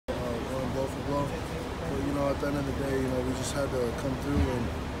at the end of the day, we just had to come through and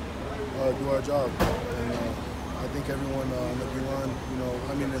do our job. And I think everyone on the D-line,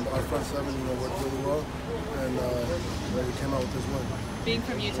 in our front seven, worked really well, and we came out with this win. Being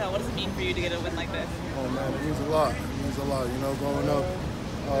from Utah, what does it mean for you to get a win like this? Oh man, it means a lot. It means a lot. Growing up,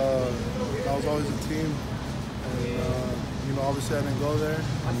 I was always a team, and obviously I didn't go there.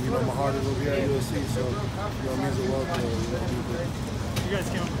 And my heart is over here at USC, so it means a lot to be good. You guys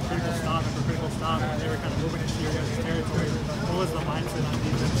came up with critical stop after critical stop, and they were kind of moving into your guys' territory. What was the mindset on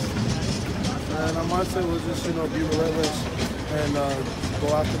defense? And our mindset was just, be relentless and go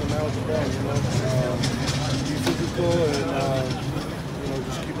after the man with the ball, be physical and,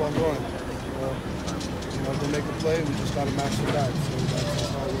 just keep on going. If they make a play, we just got to match it back. So that's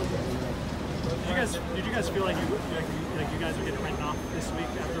how it was. Did you guys feel like you guys were getting written off this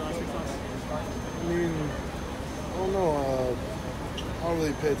week after last week's loss? I don't know. I don't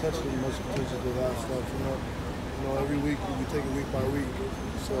really pay attention to that stuff. Every week we take it week by week.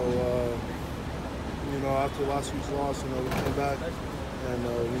 So after last week's loss, we came back and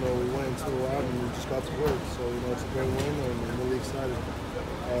we went into the lab and we just got to work. So it's a great win and I'm really excited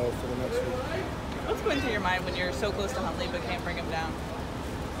for the next week. What's going through your mind when you're so close to Huntley but can't bring him down?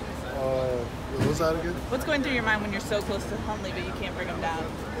 What was that again? What's going through your mind when you're so close to Huntley but you can't bring him down?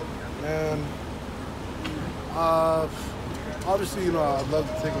 Man, obviously, I'd love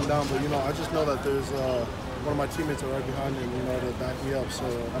to take him down, but I just know that there's one of my teammates are right behind him, to back me up. So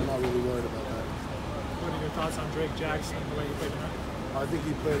I'm not really worried about that. What are your thoughts on Drake Jackson, the way he played tonight? I think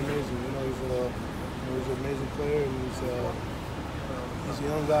he played amazing. He's an amazing player, and he's a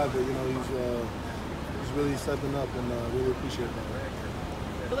young guy, but he's really stepping up, and really appreciate that.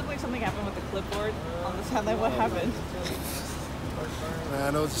 It looked like something happened with the clipboard on the sideline. What happened?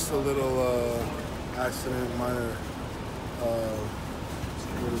 Man, it was just a little accident, minor.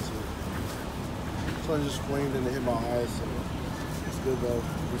 What is it? Something just flamed and it hit my eye, so it's good though.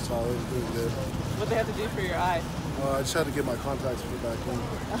 We saw it, it was good. What they have to do for your eye? I just had to get my contacts put back in.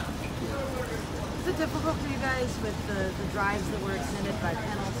 Is it difficult for you guys with the drives that were extended by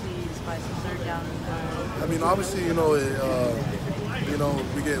penalties, by some third down? Obviously, we don't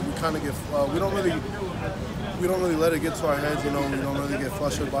really let it get to our heads. We don't really get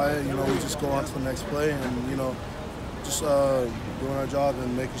flustered by it. We just go on to the next play and just doing our job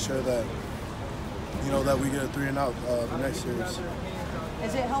and making sure that that we get a 3 and out the next series.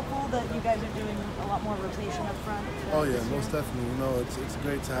 Is it helpful that you guys are doing a lot more rotation up front? Oh yeah, most definitely. It's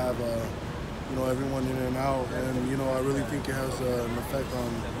great to have everyone in and out, and I really think it has an effect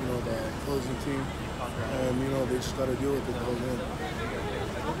on the closing team, and they just got to deal with it the whole game.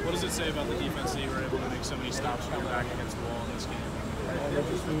 What does it say about the defense that you were able to make so many stops when you're back against the wall in this game? It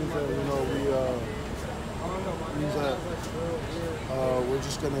just means that we're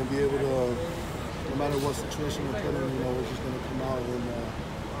just going to be able to, no matter what situation we're put in, we're just going to come out and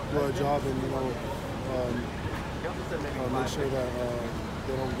do our job and make sure that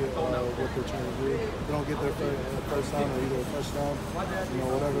they don't get what they're trying to do. They don't get their first down or either a touchdown.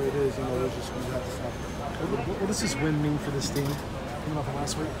 Whatever it is, we have to stop it. What does this win mean for this team? Coming off of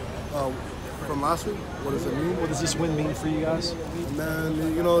last week? From last week? What does it mean? What does this win mean for you guys? Man,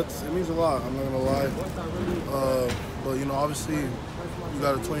 it means a lot. I'm not gonna lie. But obviously, we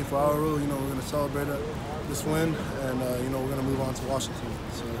got a 24-hour rule. We're gonna celebrate this win, and we're gonna move on to Washington.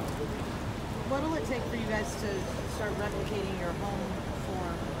 So. What will it take for you guys to start replicating your home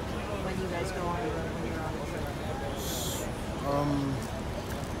form when you guys go on the road when you're on the trip? I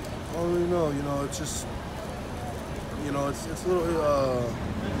don't really know. It's just. It's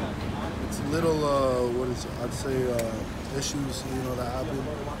a little, what is it? I'd say issues, that happen.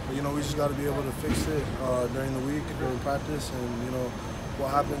 But, we just got to be able to fix it during the week, during practice, and, what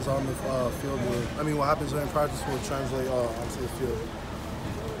happens on the field what happens during practice will translate onto the field.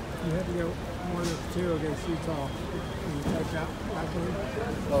 You had to go 1-2 against Utah. Can you take that back in?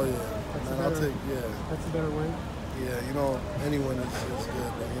 Oh, yeah. That's a better win. Yeah, any win is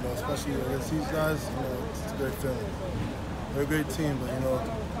good, but, especially against these guys, it's a great feeling. They're a great team, but,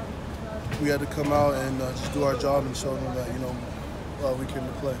 we had to come out and just do our job and show them that, we can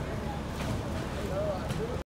play.